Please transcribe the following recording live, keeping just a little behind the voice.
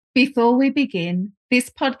Before we begin, this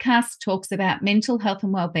podcast talks about mental health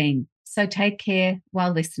and wellbeing, so take care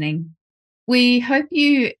while listening. We hope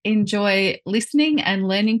you enjoy listening and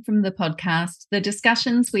learning from the podcast. The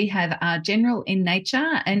discussions we have are general in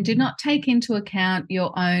nature and do not take into account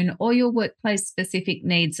your own or your workplace specific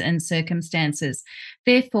needs and circumstances.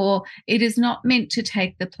 Therefore, it is not meant to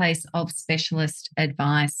take the place of specialist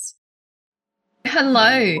advice.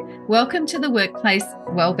 Hello, welcome to the Workplace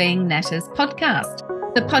Wellbeing Matters podcast,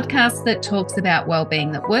 the podcast that talks about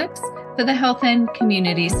wellbeing that works for the health and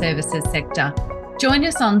community services sector. Join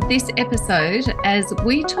us on this episode as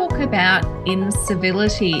we talk about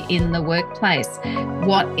incivility in the workplace,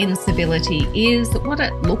 what incivility is, what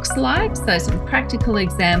it looks like, so some practical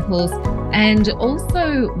examples, and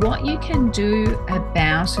also what you can do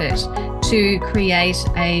about it to create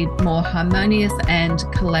a more harmonious and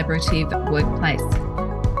collaborative workplace.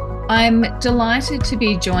 I'm delighted to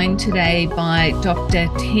be joined today by Dr.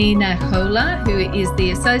 Tine Köhler, who is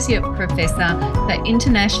the Associate Professor for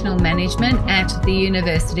International Management at the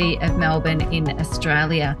University of Melbourne in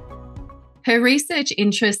Australia. Her research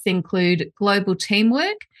interests include global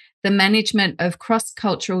teamwork, the management of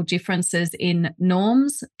cross-cultural differences in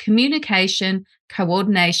norms, communication,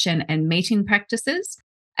 coordination and meeting practices,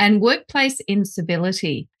 and workplace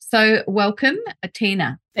incivility. So welcome,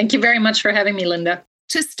 Tine. Thank you very much for having me, Linda.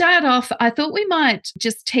 To start off, I thought we might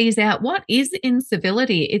just tease out what is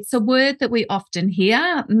incivility. It's a word that we often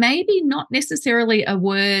hear, maybe not necessarily a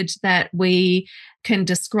word that we can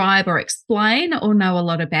describe or explain or know a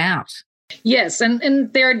lot about. Yes,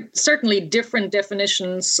 and there are certainly different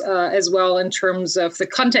definitions as well in terms of the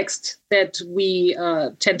context that we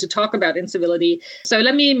tend to talk about incivility. So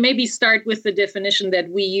let me maybe start with the definition that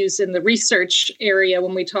we use in the research area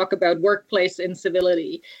when we talk about workplace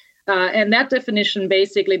incivility. And that definition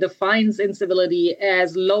basically defines incivility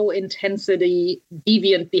as low-intensity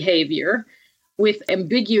deviant behavior with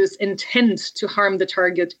ambiguous intent to harm the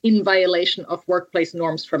target in violation of workplace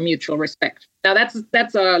norms from mutual respect. Now,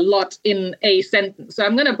 that's a lot in a sentence. So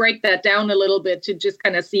I'm going to break that down a little bit to just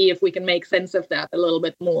kind of see if we can make sense of that a little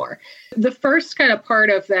bit more. The first kind of part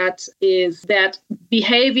of that is that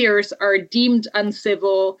behaviors are deemed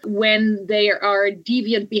uncivil when they are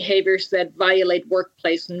deviant behaviors that violate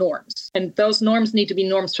workplace norms. And those norms need to be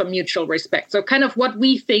norms from mutual respect. So kind of what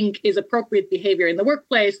we think is appropriate behavior in the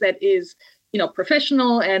workplace that is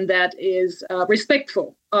professional and that is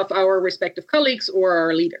respectful of our respective colleagues or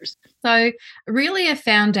our leaders. So really a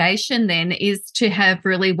foundation then is to have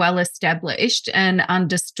really well-established and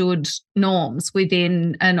understood norms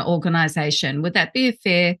within an organisation. Would that be a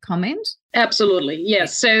fair comment? Absolutely,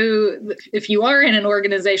 yes. So if you are in an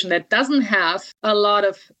organization that doesn't have a lot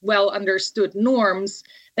of well-understood norms,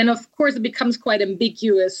 then of course it becomes quite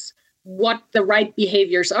ambiguous what the right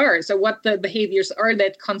behaviors are. So what the behaviors are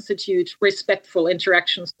that constitute respectful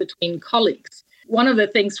interactions between colleagues. One of the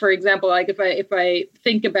things, for example, like if I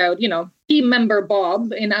think about, team member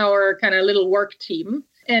Bob in our kind of little work team,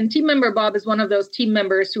 and team member Bob is one of those team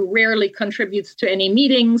members who rarely contributes to any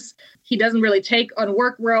meetings. He doesn't really take on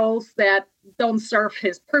work roles that don't serve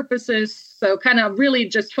his purposes. So kind of really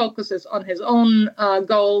just focuses on his own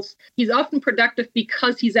goals. He's often productive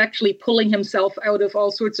because he's actually pulling himself out of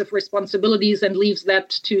all sorts of responsibilities and leaves that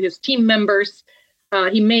to his team members.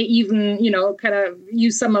 He may even, kind of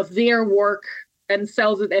use some of their work and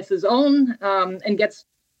sells it as his own and gets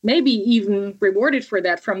maybe even rewarded for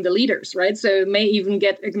that from the leaders, right? So may even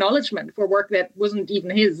get acknowledgement for work that wasn't even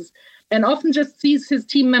his, and often just sees his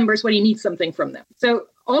team members when he needs something from them. So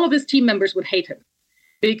all of his team members would hate him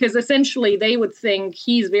because essentially they would think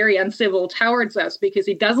he's very uncivil towards us because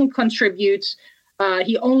he doesn't contribute.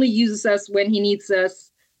 He only uses us when he needs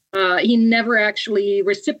us. He never actually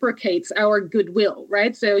reciprocates our goodwill,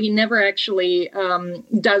 right? So he never actually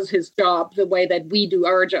does his job the way that we do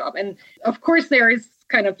our job. And of course, there is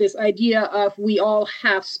kind of this idea of we all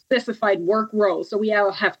have specified work roles. So we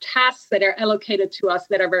all have tasks that are allocated to us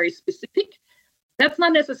that are very specific. That's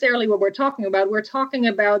not necessarily what we're talking about. We're talking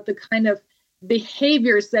about the kind of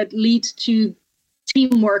behaviors that lead to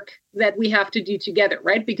teamwork that we have to do together,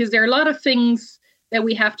 right? Because there are a lot of things that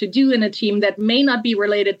we have to do in a team that may not be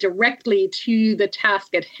related directly to the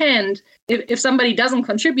task at hand. If somebody doesn't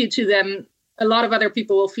contribute to them, a lot of other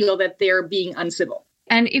people will feel that they're being uncivil.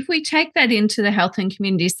 And if we take that into the health and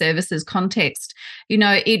community services context,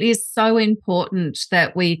 it is so important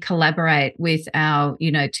that we collaborate with our,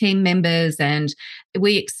 team members and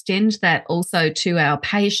we extend that also to our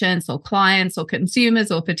patients or clients or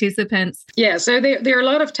consumers or participants? Yeah, so there are a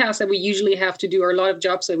lot of tasks that we usually have to do, or a lot of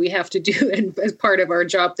jobs that we have to do as part of our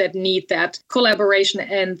job that need that collaboration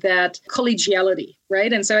and that collegiality,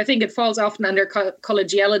 right? And so I think it falls often under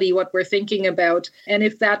collegiality, what we're thinking about. And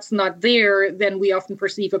if that's not there, then we often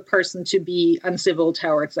perceive a person to be uncivil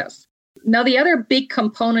towards us. Now, the other big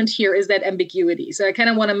component here is that ambiguity. So I kind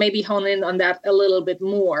of want to maybe hone in on that a little bit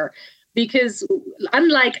more, because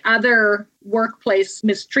unlike other workplace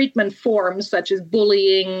mistreatment forms such as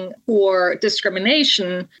bullying or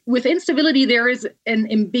discrimination, with incivility there is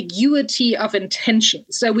an ambiguity of intention.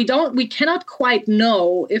 So we cannot quite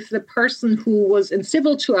know if the person who was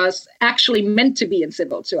incivil to us actually meant to be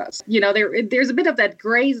incivil to us. There's a bit of that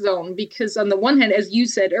gray zone, because on the one hand, as you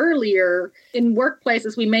said earlier, in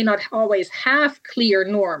workplaces we may not always have clear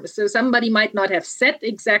norms. So somebody might not have set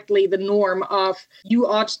exactly the norm of you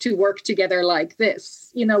ought to work together like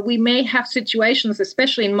this. We may have situations,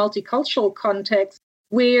 especially in multicultural contexts,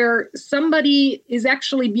 where somebody is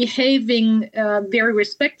actually behaving very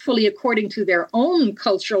respectfully according to their own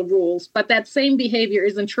cultural rules, but that same behavior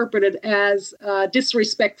is interpreted as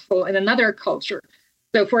disrespectful in another culture.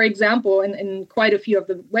 So, for example, in quite a few of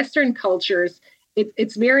the Western cultures,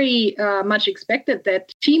 it's very much expected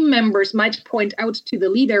that team members might point out to the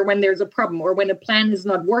leader when there's a problem, or when a plan is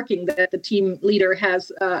not working that the team leader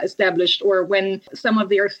has established, or when some of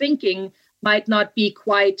their thinking might not be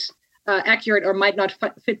quite accurate or might not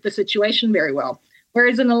fit the situation very well.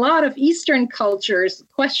 Whereas in a lot of Eastern cultures,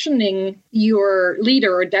 questioning your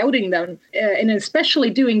leader or doubting them, and especially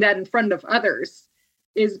doing that in front of others,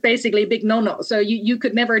 is basically a big no-no. So you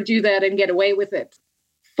could never do that and get away with it.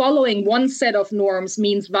 Following one set of norms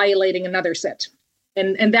means violating another set.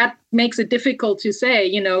 And that makes it difficult to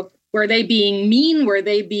say, were they being mean? Were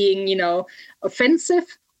they being,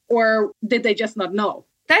 offensive? Or did they just not know?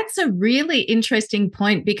 That's a really interesting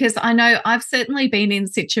point, because I know I've certainly been in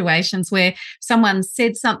situations where someone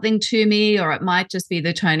said something to me, or it might just be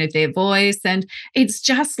the tone of their voice, and it's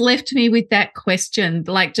just left me with that question,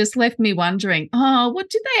 like just left me wondering, what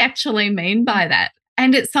did they actually mean by that?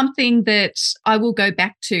 And it's something that I will go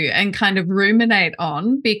back to and kind of ruminate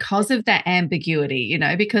on because of that ambiguity,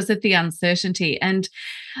 because of the uncertainty. And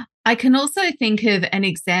I can also think of an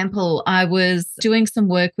example. I was doing some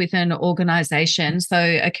work with an organisation, so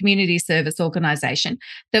a community service organisation,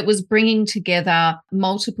 that was bringing together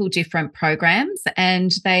multiple different programs,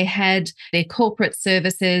 and they had their corporate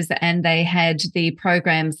services and they had the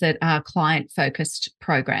programs that are client-focused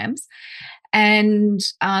programs. And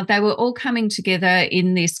they were all coming together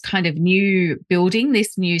in this kind of new building,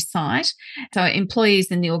 this new site. So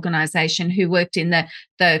employees in the organisation who worked in the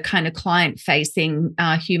kind of client-facing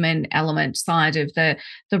human element side of the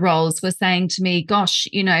roles were saying to me, gosh,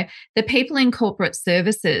 the people in corporate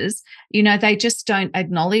services, they just don't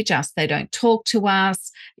acknowledge us. They don't talk to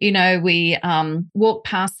us. We walk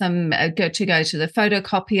past them, go to the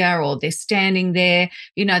photocopier, or they're standing there.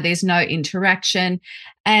 There's no interaction.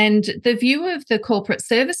 And the view of the corporate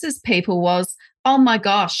services people was, oh my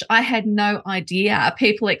gosh, I had no idea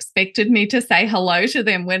people expected me to say hello to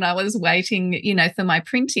them when I was waiting, for my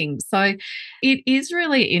printing. So it is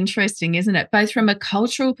really interesting, isn't it? Both from a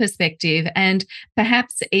cultural perspective and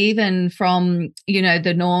perhaps even from,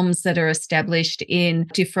 the norms that are established in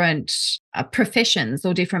different professions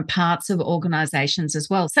or different parts of organisations as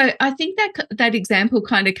well. So I think that example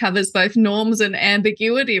kind of covers both norms and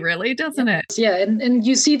ambiguity, really, doesn't it? Yeah, and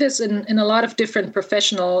you see this in a lot of different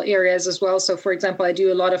professional areas as well. So, for example, I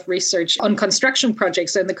do a lot of research on construction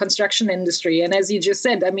projects in the construction industry. And as you just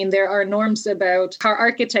said, there are norms about how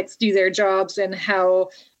architects do their jobs and how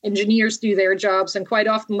engineers do their jobs. And quite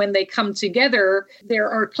often when they come together, there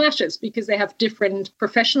are clashes because they have different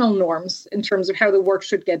professional norms in terms of how the work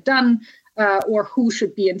should get done, or who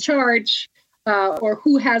should be in charge, or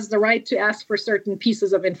who has the right to ask for certain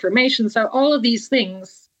pieces of information. So all of these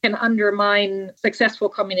things can undermine successful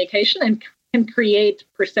communication and can create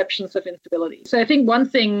perceptions of incivility. So I think one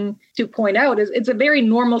thing to point out is it's a very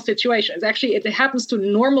normal situation. It happens to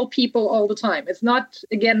normal people all the time. It's not,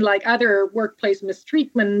 again, like other workplace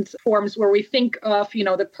mistreatment forms where we think of,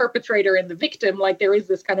 the perpetrator and the victim, like there is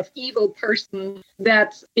this kind of evil person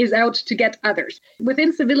that is out to get others. With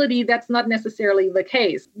incivility, that's not necessarily the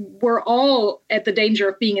case. We're all at the danger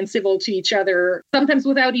of being incivil to each other, sometimes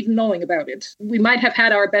without even knowing about it. We might have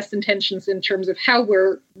had our best intentions in terms of how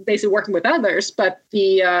we're basically working with others, but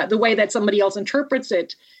the way that somebody else interprets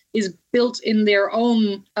it is built in their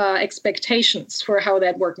own expectations for how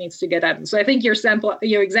that work needs to get done. So I think your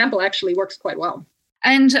example actually works quite well.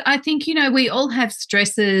 And I think, we all have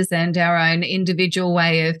stresses and our own individual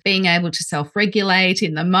way of being able to self-regulate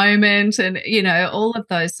in the moment and, all of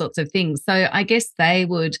those sorts of things. So I guess they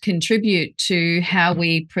would contribute to how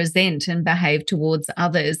we present and behave towards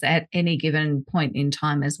others at any given point in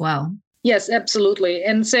time as well. Yes, absolutely.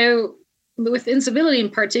 And so with incivility in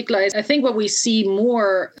particular, I think what we see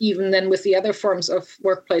more even than with the other forms of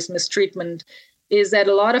workplace mistreatment is that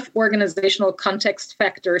a lot of organizational context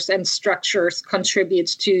factors and structures contribute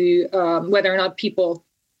to whether or not people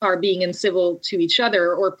are being incivil to each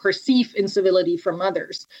other or perceive incivility from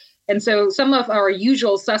others. And so some of our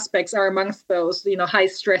usual suspects are amongst those, high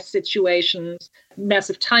stress situations,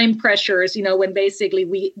 massive time pressures, when basically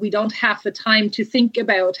we don't have the time to think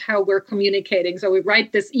about how we're communicating. So we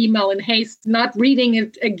write this email in haste, not reading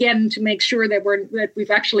it again to make sure that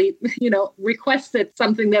we've actually, requested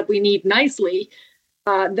something that we need nicely.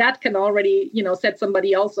 That can already, set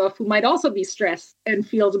somebody else off who might also be stressed and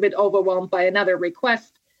feels a bit overwhelmed by another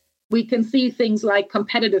request. We can see things like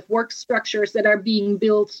competitive work structures that are being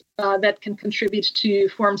built that can contribute to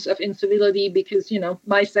forms of incivility because,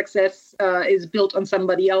 my success is built on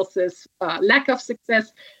somebody else's lack of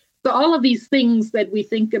success. So all of these things that we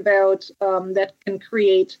think about that can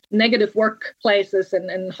create negative workplaces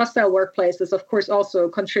and hostile workplaces, of course, also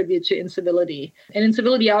contribute to incivility. And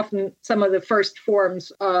incivility often some of the first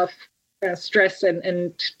forms of stress and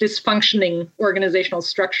dysfunctioning organizational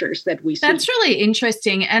structures that we see. That's really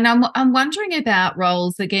interesting. And I'm wondering about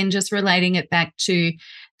roles, again, just relating it back to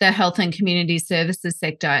the health and community services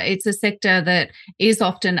sector. It's a sector that is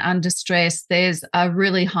often under stress. There's a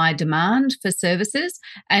really high demand for services,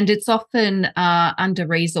 and it's often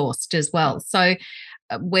under-resourced as well. So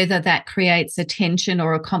whether that creates a tension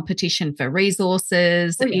or a competition for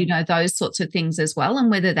resources, those sorts of things as well,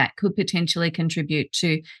 and whether that could potentially contribute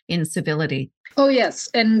to incivility. Oh, yes.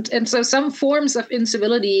 And so some forms of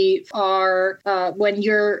incivility are when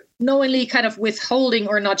you're knowingly kind of withholding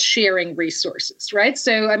or not sharing resources, right?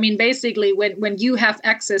 So, basically when you have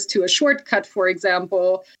access to a shortcut, for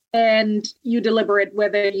example, and you deliberate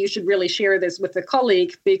whether you should really share this with a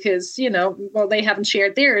colleague because, they haven't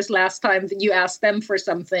shared theirs last time that you asked them for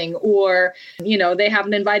something, or, they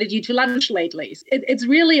haven't invited you to lunch lately. It's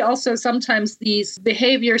really also sometimes these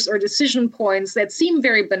behaviors or decision points that seem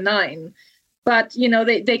very benign, but,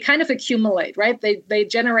 they kind of accumulate, right? They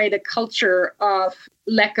generate a culture of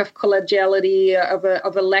lack of collegiality, of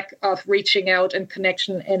a lack of reaching out and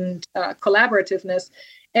connection and collaborativeness.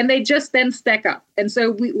 And they just then stack up. And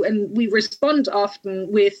so we respond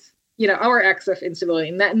often with, our acts of incivility.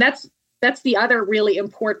 And that's the other really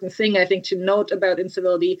important thing, I think, to note about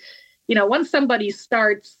incivility. Once somebody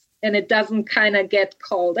starts and it doesn't kind of get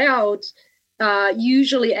called out,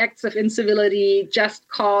 usually acts of incivility just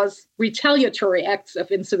cause retaliatory acts of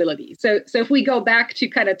incivility. So if we go back to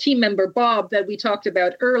kind of team member Bob that we talked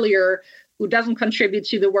about earlier, who doesn't contribute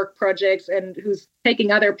to the work projects and who's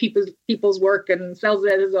taking other people's work and sells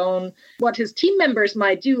it as his own, what his team members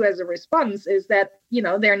might do as a response is that,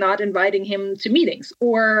 they're not inviting him to meetings,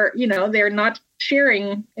 or, they're not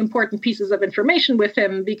sharing important pieces of information with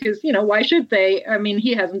him because, why should they?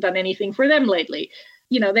 He hasn't done anything for them lately.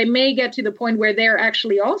 They may get to the point where they're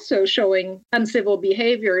actually also showing uncivil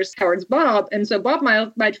behaviors towards Bob. And so Bob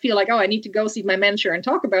might feel like, I need to go see my manager and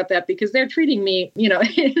talk about that because they're treating me,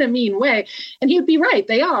 in a mean way. And he'd be right,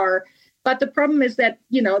 they are. But the problem is that,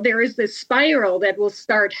 there is this spiral that will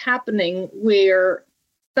start happening where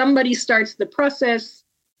somebody starts the process.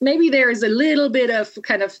 Maybe there is a little bit of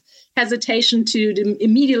kind of hesitation to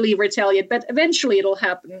immediately retaliate, but eventually it'll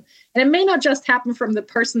happen. And it may not just happen from the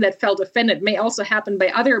person that felt offended. It may also happen by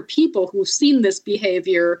other people who've seen this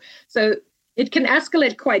behavior. So it can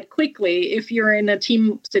escalate quite quickly if you're in a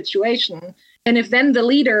team situation. And if then the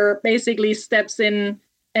leader basically steps in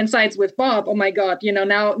and sides with Bob, oh my God,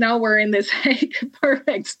 now we're in this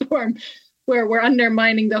perfect storm where we're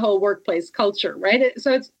undermining the whole workplace culture, right?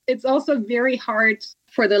 So it's also very hard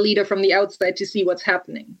for the leader from the outside to see what's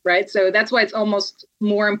happening, right? So that's why it's almost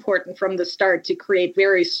more important from the start to create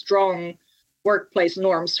very strong workplace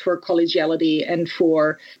norms for collegiality and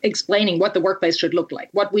for explaining what the workplace should look like,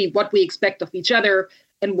 what we expect of each other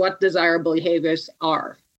and what desirable behaviors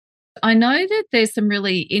are. I know that there's some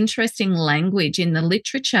really interesting language in the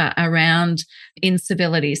literature around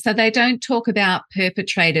incivility. So they don't talk about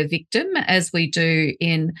perpetrator victim as we do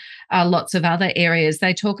in lots of other areas.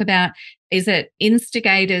 They talk about, is it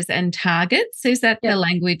instigators and targets? Is that the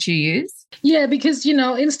language you use? Yeah, because,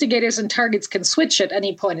 instigators and targets can switch at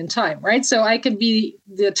any point in time, right? So I can be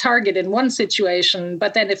the target in one situation,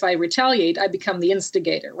 but then if I retaliate, I become the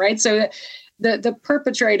instigator, right? So the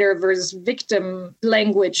perpetrator versus victim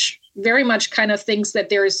language very much kind of thinks that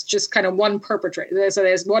there is just kind of one perpetrator. So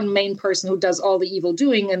there's one main person who does all the evil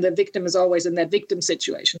doing, and the victim is always in that victim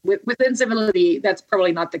situation. With incivility, that's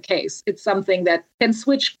probably not the case. It's something that can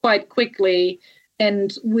switch quite quickly,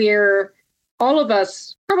 and where all of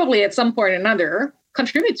us probably at some point or another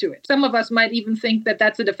contribute to it. Some of us might even think that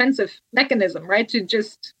that's a defensive mechanism, right? To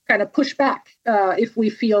just kind of push back if we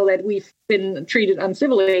feel that we've been treated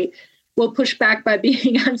uncivilly. We'll push back by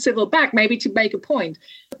being uncivil back, maybe to make a point.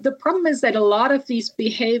 The problem is that a lot of these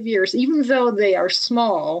behaviors, even though they are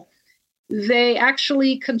small, they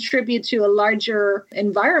actually contribute to a larger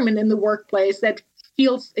environment in the workplace that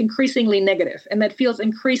feels increasingly negative and that feels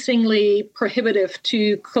increasingly prohibitive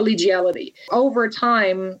to collegiality. Over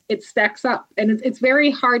time, it stacks up, and it's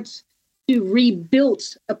very hard to rebuild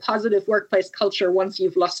a positive workplace culture once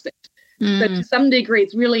you've lost it. But to some degree,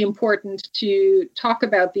 it's really important to talk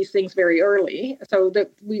about these things very early. So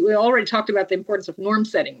that we already talked about the importance of norm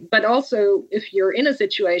setting, but also if you're in a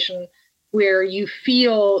situation where you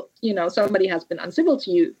feel, somebody has been uncivil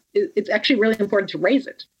to you, it's actually really important to raise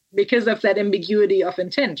it because of that ambiguity of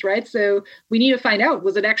intent, right? So we need to find out,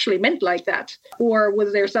 was it actually meant like that? Or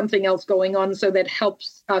was there something else going on? So that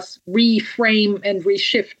helps us reframe and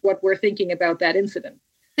reshift what we're thinking about that incident.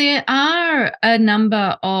 There are a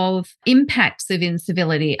number of impacts of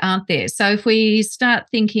incivility, aren't there? So if we start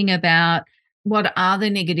thinking about what are the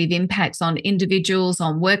negative impacts on individuals,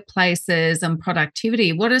 on workplaces and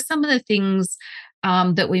productivity, what are some of the things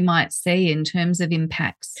that we might see in terms of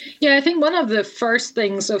impacts? Yeah, I think one of the first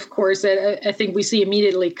things, of course, that I think we see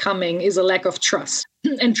immediately coming is a lack of trust.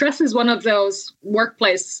 And trust is one of those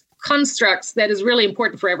workplace constructs that is really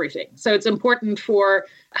important for everything. So it's important for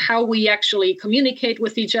how we actually communicate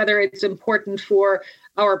with each other. It's important for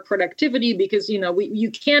our productivity because,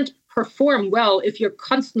 you can't perform well if you're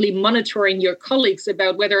constantly monitoring your colleagues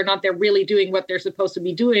about whether or not they're really doing what they're supposed to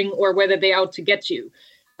be doing or whether they're out to get you.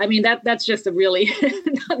 I mean, that's just a really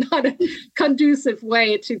not a conducive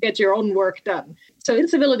way to get your own work done. So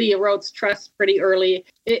incivility erodes trust pretty early.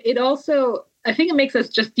 It also, I think it makes us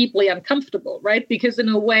just deeply uncomfortable, right? Because in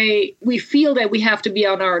a way, we feel that we have to be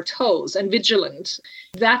on our toes and vigilant.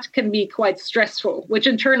 That can be quite stressful, which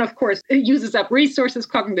in turn, of course, uses up resources,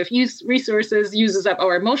 cognitive resources, uses up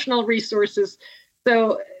our emotional resources.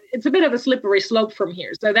 So it's a bit of a slippery slope from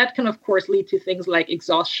here. So that can, of course, lead to things like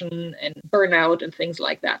exhaustion and burnout and things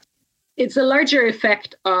like that. It's a larger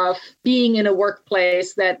effect of being in a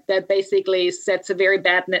workplace that basically sets a very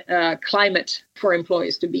bad climate for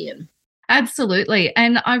employees to be in. Absolutely.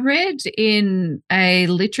 And I read in a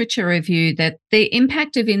literature review that the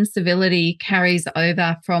impact of incivility carries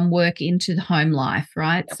over from work into the home life,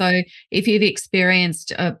 right? Yep. So if you've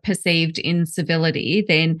experienced a perceived incivility,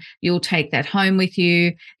 then you'll take that home with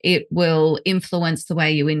you. It will influence the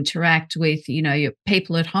way you interact with, your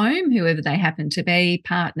people at home, whoever they happen to be,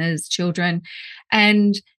 partners, children.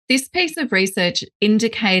 And this piece of research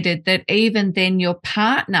indicated that even then your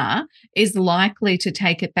partner is likely to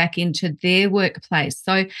take it back into their workplace.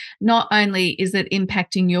 So not only is it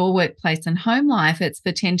impacting your workplace and home life, it's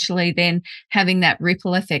potentially then having that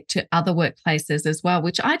ripple effect to other workplaces as well,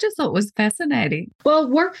 which I just thought was fascinating. Well,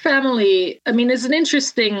 work-family, is an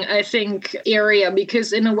interesting, I think, area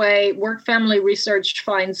because in a way, work-family research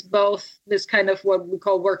finds both this kind of what we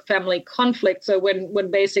call work-family conflict. So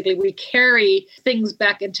when basically we carry things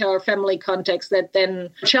back into our family context that then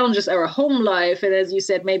challenges our home life. And as you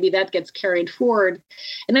said, maybe that gets carried forward.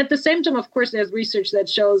 And at the same time, of course, there's research that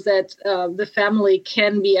shows that the family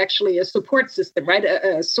can be actually a support system, right?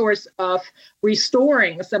 A source of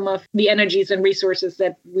restoring some of the energies and resources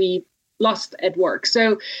that we lost at work.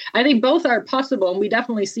 So I think both are possible, and we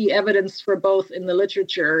definitely see evidence for both in the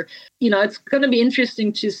literature. It's going to be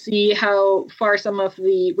interesting to see how far some of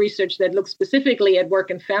the research that looks specifically at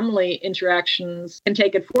work and family interactions can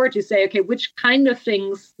take it forward to say, okay, which kind of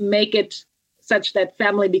things make it such that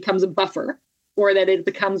family becomes a buffer or that it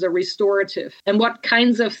becomes a restorative, and what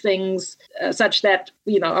kinds of things such that,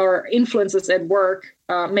 our influences at work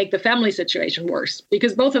make the family situation worse,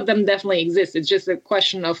 because both of them definitely exist. It's just a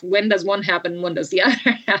question of when does one happen, when does the other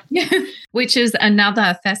happen. Yeah. Which is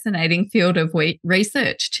another fascinating field of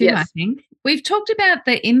research too, yes. I think. We've talked about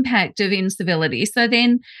the impact of incivility. So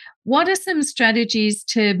then what are some strategies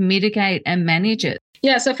to mitigate and manage it?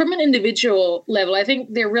 Yeah, so from an individual level, I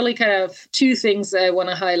think there are really kind of two things I want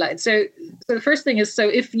to highlight. So the first thing is, so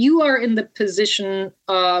if you are in the position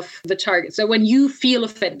of the target, so when you feel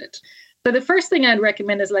offended, so the first thing I'd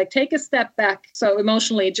recommend is take a step back. So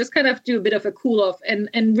emotionally, just kind of do a bit of a cool off and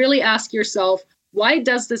really ask yourself, why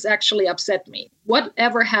does this actually upset me?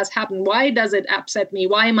 Whatever has happened, why does it upset me?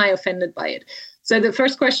 Why am I offended by it? So the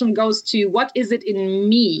first question goes to, what is it in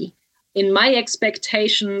me in my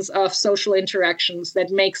expectations of social interactions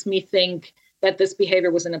that makes me think that this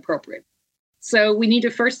behavior was inappropriate. So we need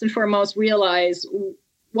to first and foremost realize,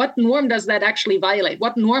 what norm does that actually violate?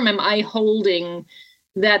 What norm am I holding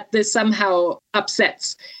that this somehow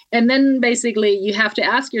upsets? And then basically you have to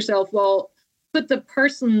ask yourself, well, could the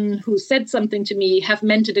person who said something to me have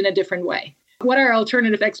meant it in a different way? What are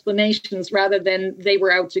alternative explanations rather than they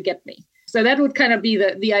were out to get me? So that would kind of be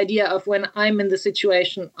the idea of when I'm in the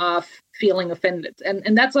situation of feeling offended.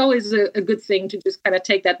 And that's always a good thing to just kind of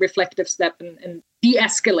take that reflective step and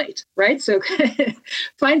de-escalate, right? So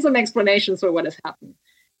find some explanations for what has happened.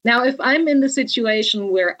 Now, if I'm in the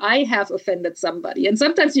situation where I have offended somebody, and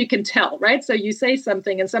sometimes you can tell, right? So you say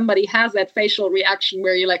something and somebody has that facial reaction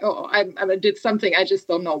where you're like, oh, I did something, I just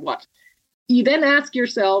don't know what. You then ask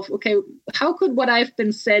yourself, okay, how could what I've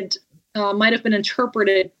been said might have been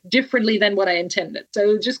interpreted differently than what I intended?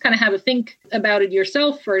 So just kind of have a think about it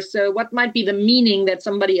yourself first. So what might be the meaning that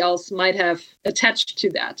somebody else might have attached to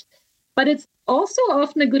that? But it's also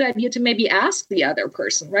often a good idea to maybe ask the other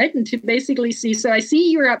person, right? And to basically see, so I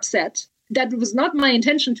see you're upset. That was not my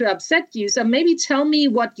intention to upset you. So maybe tell me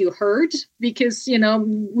what you heard, because,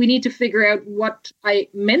 we need to figure out what I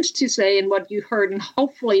meant to say and what you heard, and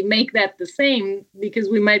hopefully make that the same, because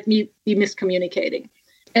we might be miscommunicating.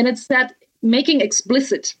 And it's that making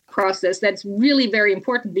explicit process that's really very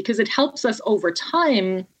important, because it helps us over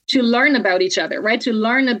time to learn about each other, right? To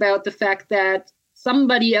learn about the fact that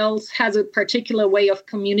somebody else has a particular way of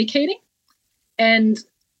communicating. And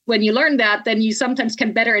when you learn that, then you sometimes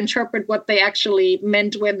can better interpret what they actually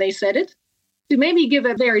meant when they said it. To maybe give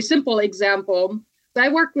a very simple example, I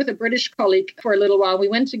worked with a British colleague for a little while. We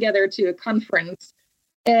went together to a conference,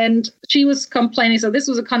 and she was complaining. So this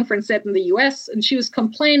was a conference set in the US, and she was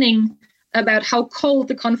complaining about how cold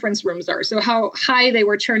the conference rooms are. So how high they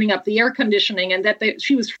were turning up the air conditioning, and that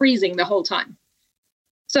she was freezing the whole time.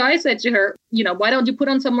 So I said to her, why don't you put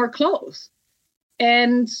on some more clothes?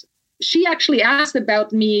 And she actually asked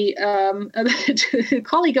about me, a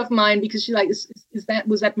colleague of mine, because she's like,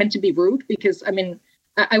 was that meant to be rude? Because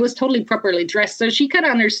I was totally properly dressed. So she kind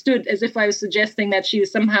of understood as if I was suggesting that she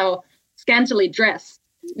was somehow scantily dressed.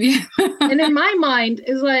 Yeah. And in my mind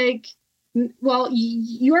is like, well,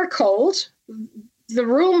 you're cold. The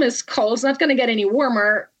room is cold. It's not going to get any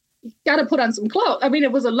warmer. You got to put on some clothes.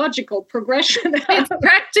 It was a logical progression. It's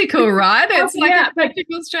practical, right? It's like a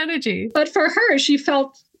practical strategy. But for her, she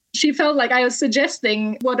felt like I was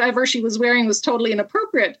suggesting whatever she was wearing was totally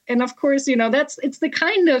inappropriate. And of course, it's the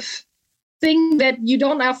kind of thing that you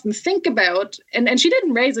don't often think about. And she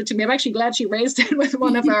didn't raise it to me. I'm actually glad she raised it with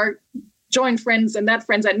one of our joint friends, and that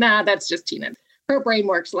friend said, nah, that's just Tine. Her brain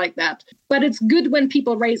works like that. But it's good when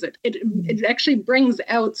people raise it. It actually brings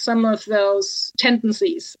out some of those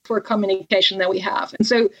tendencies for communication that we have. And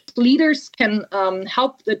so leaders can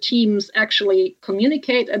help the teams actually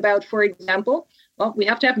communicate about, for example, well, we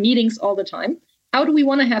have to have meetings all the time. How do we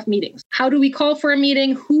want to have meetings? How do we call for a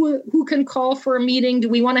meeting? Who can call for a meeting? Do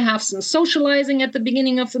we want to have some socializing at the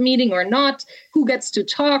beginning of the meeting or not? Who gets to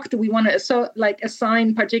talk? Do we want to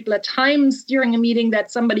assign particular times during a meeting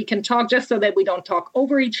that somebody can talk, just so that we don't talk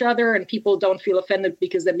over each other and people don't feel offended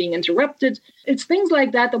because they're being interrupted? It's things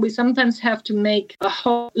like that we sometimes have to make a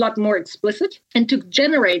whole lot more explicit, and to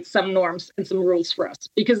generate some norms and some rules for us,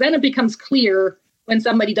 because then it becomes clear when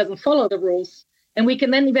somebody doesn't follow the rules. And we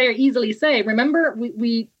can then very easily say, remember,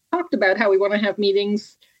 we talked about how we want to have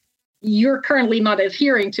meetings. You're currently not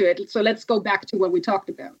adhering to it. So let's go back to what we talked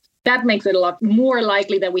about. That makes it a lot more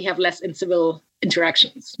likely that we have less incivil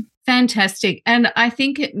interactions. Fantastic. And I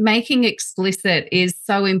think making explicit is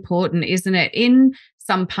so important, isn't it? In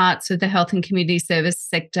some parts of the health and community service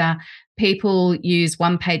sector, people use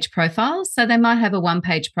one-page profiles. So they might have a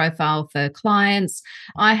one-page profile for clients.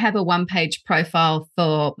 I have a one-page profile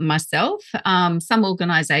for myself. Some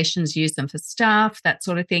organisations use them for staff, that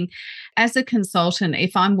sort of thing. As a consultant,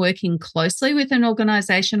 if I'm working closely with an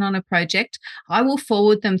organisation on a project, I will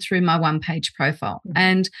forward them through my one-page profile.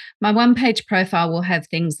 And my one-page profile will have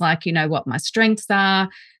things like, what my strengths are.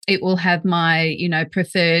 It will have my,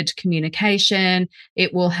 preferred communication.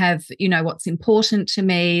 It will have, what's important to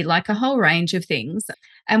me, like a whole range of things.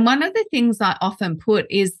 And one of the things I often put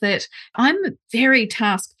is that I'm very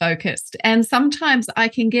task focused, and sometimes I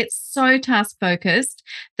can get so task focused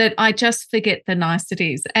that I just forget the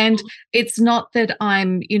niceties. And it's not that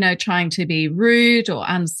I'm, trying to be rude or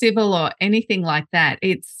uncivil or anything like that.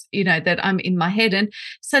 It's, that I'm in my head. And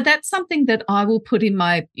so that's something that I will put in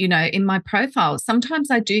my, in my profile.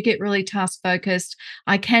 Sometimes I do get really task focused.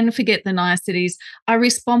 I can forget the niceties. I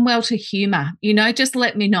respond well to humor, just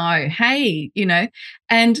let me know, hey,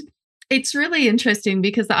 and It's really interesting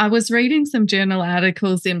because I was reading some journal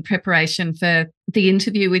articles in preparation for the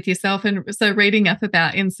interview with yourself, and so reading up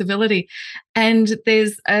about incivility. And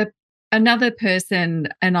there's another person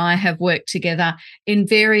and I have worked together in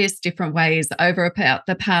various different ways over about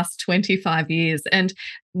the past 25 years. And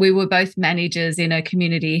we were both managers in a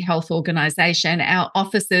community health organisation. Our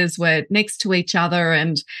offices were next to each other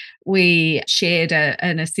and we shared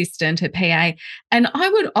an assistant, a PA. And I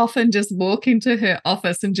would often just walk into her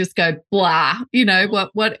office and just go, blah,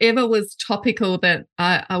 whatever was topical that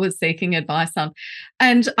I was seeking advice on.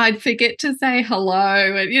 And I'd forget to say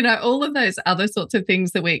hello and, all of those other sorts of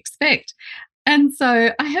things that we expect. And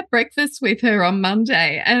so I had breakfast with her on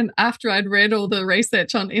Monday, and after I'd read all the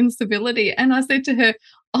research on incivility, and I said to her,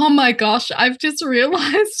 oh my gosh, I've just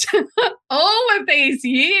realized all of these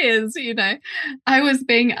years, I was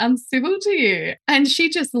being uncivil to you. And she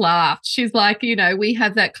just laughed. She's like, we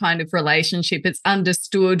have that kind of relationship. It's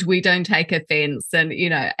understood. We don't take offense. And,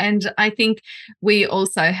 and I think we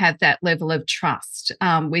also have that level of trust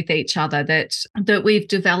with each other that we've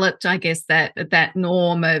developed, I guess, that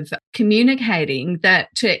norm of communicating that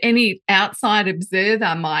to any outside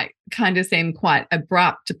observer might kind of seem quite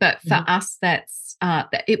abrupt, but for us, that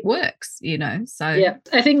it works, so. Yeah,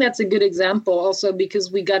 I think that's a good example also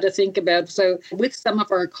because we got to think about, so with some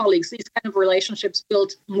of our colleagues, these kind of relationships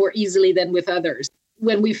build more easily than with others.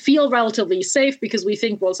 When we feel relatively safe because we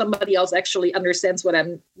think, well, somebody else actually understands what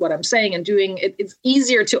I'm saying and doing, it's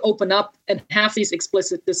easier to open up and have these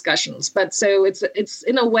explicit discussions. But so it's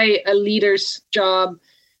in a way a leader's job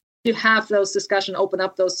to have those discussions, open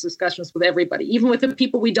up those discussions with everybody, even with the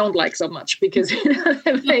people we don't like so much, because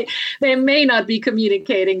they may not be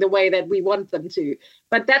communicating the way that we want them to.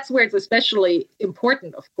 But that's where it's especially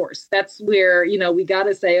important, of course. That's where, we got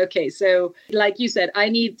to say, okay, so like you said, I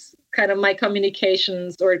need kind of my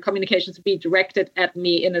communications to be directed at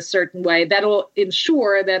me in a certain way. That'll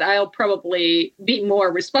ensure that I'll probably be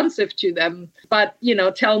more responsive to them. But,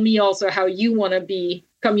 tell me also how you want to be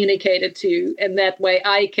communicated to, and that way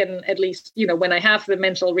I can at least, when I have the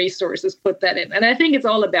mental resources, put that in. And I think it's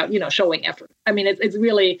all about, showing effort. I mean, it's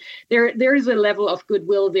really, there is a level of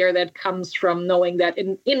goodwill there that comes from knowing that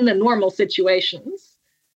in the normal situations,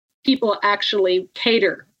 people actually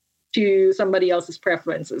cater to somebody else's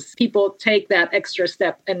preferences. People take that extra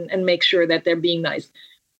step and make sure that they're being nice.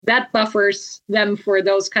 That buffers them for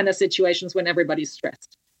those kind of situations when everybody's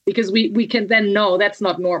stressed, because we can then know that's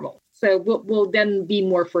not normal. So we'll then be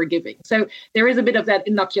more forgiving. So there is a bit of that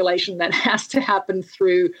inoculation that has to happen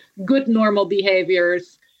through good normal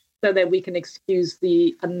behaviors so that we can excuse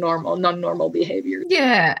the non-normal behaviors.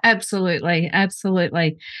 Yeah, absolutely.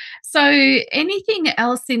 Absolutely. So anything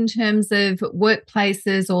else in terms of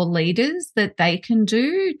workplaces or leaders that they can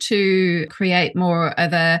do to create more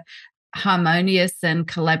of a harmonious and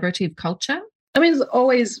collaborative culture? I mean, it's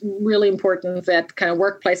always really important that kind of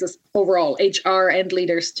workplaces overall, HR and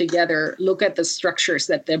leaders together, look at the structures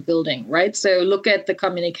that they're building, right? So look at the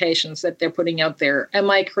communications that they're putting out there. Am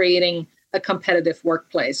I creating a competitive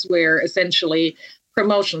workplace where essentially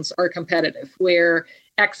promotions are competitive, where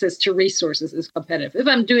access to resources is competitive? If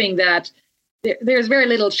I'm doing that, there's very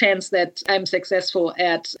little chance that I'm successful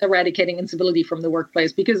at eradicating incivility from the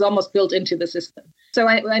workplace because it's almost built into the system. So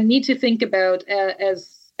I need to think about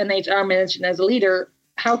as an HR manager and as a leader,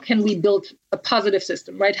 how can we build a positive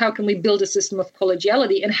system, right? How can we build a system of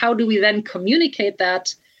collegiality? And how do we then communicate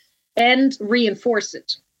that and reinforce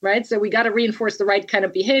it, right? So we got to reinforce the right kind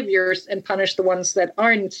of behaviors and punish the ones that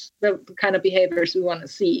aren't the kind of behaviors we want to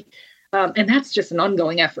see. And that's just an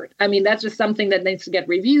ongoing effort. I mean, that's just something that needs to get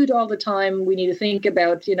reviewed all the time. We need to think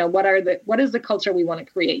about, what is the culture we want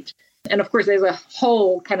to create? And of course, there's a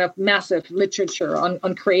whole kind of massive literature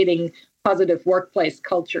on creating positive workplace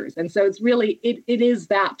cultures. And so it's really, it is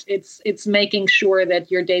that. It's making sure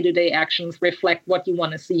that your day-to-day actions reflect what you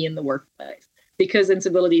want to see in the workplace. Because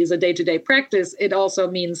incivility is a day-to-day practice, it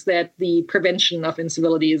also means that the prevention of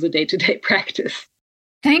incivility is a day-to-day practice.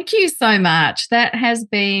 Thank you so much. That has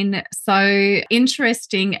been so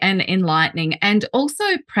interesting and enlightening, and also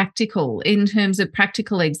practical in terms of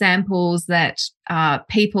practical examples that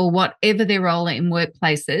people, whatever their role in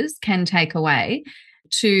workplaces, can take away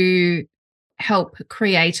to help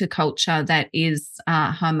create a culture that is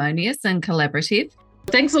harmonious and collaborative.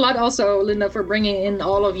 Thanks a lot also, Linda, for bringing in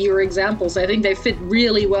all of your examples. I think they fit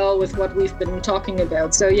really well with what we've been talking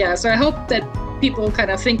about. So I hope that people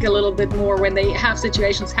kind of think a little bit more when they have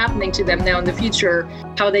situations happening to them now in the future,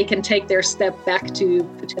 how they can take their step back to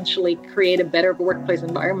potentially create a better workplace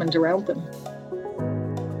environment around them.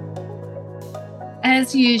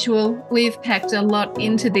 As usual, we've packed a lot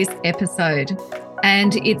into this episode.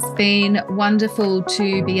 And it's been wonderful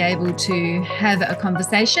to be able to have a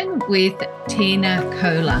conversation with Tine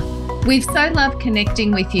Köhler. We've so loved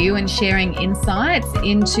connecting with you and sharing insights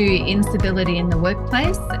into incivility in the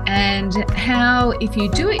workplace and how, if you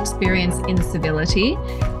do experience incivility,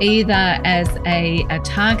 either as a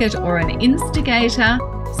target or an instigator,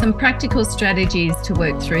 some practical strategies to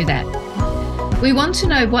work through that. We want to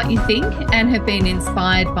know what you think and have been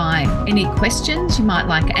inspired by. Any questions you might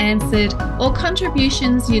like answered or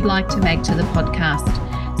contributions you'd like to make to the podcast.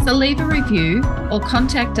 So leave a review or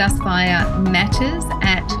contact us via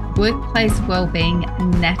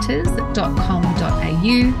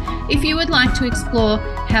matters@workplacewellbeingnatters.com.au if you would like to explore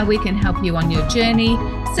how we can help you on your journey,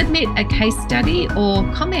 submit a case study or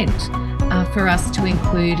comment for us to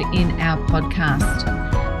include in our podcast.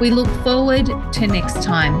 We look forward to next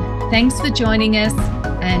time. Thanks for joining us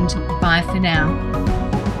and bye for now.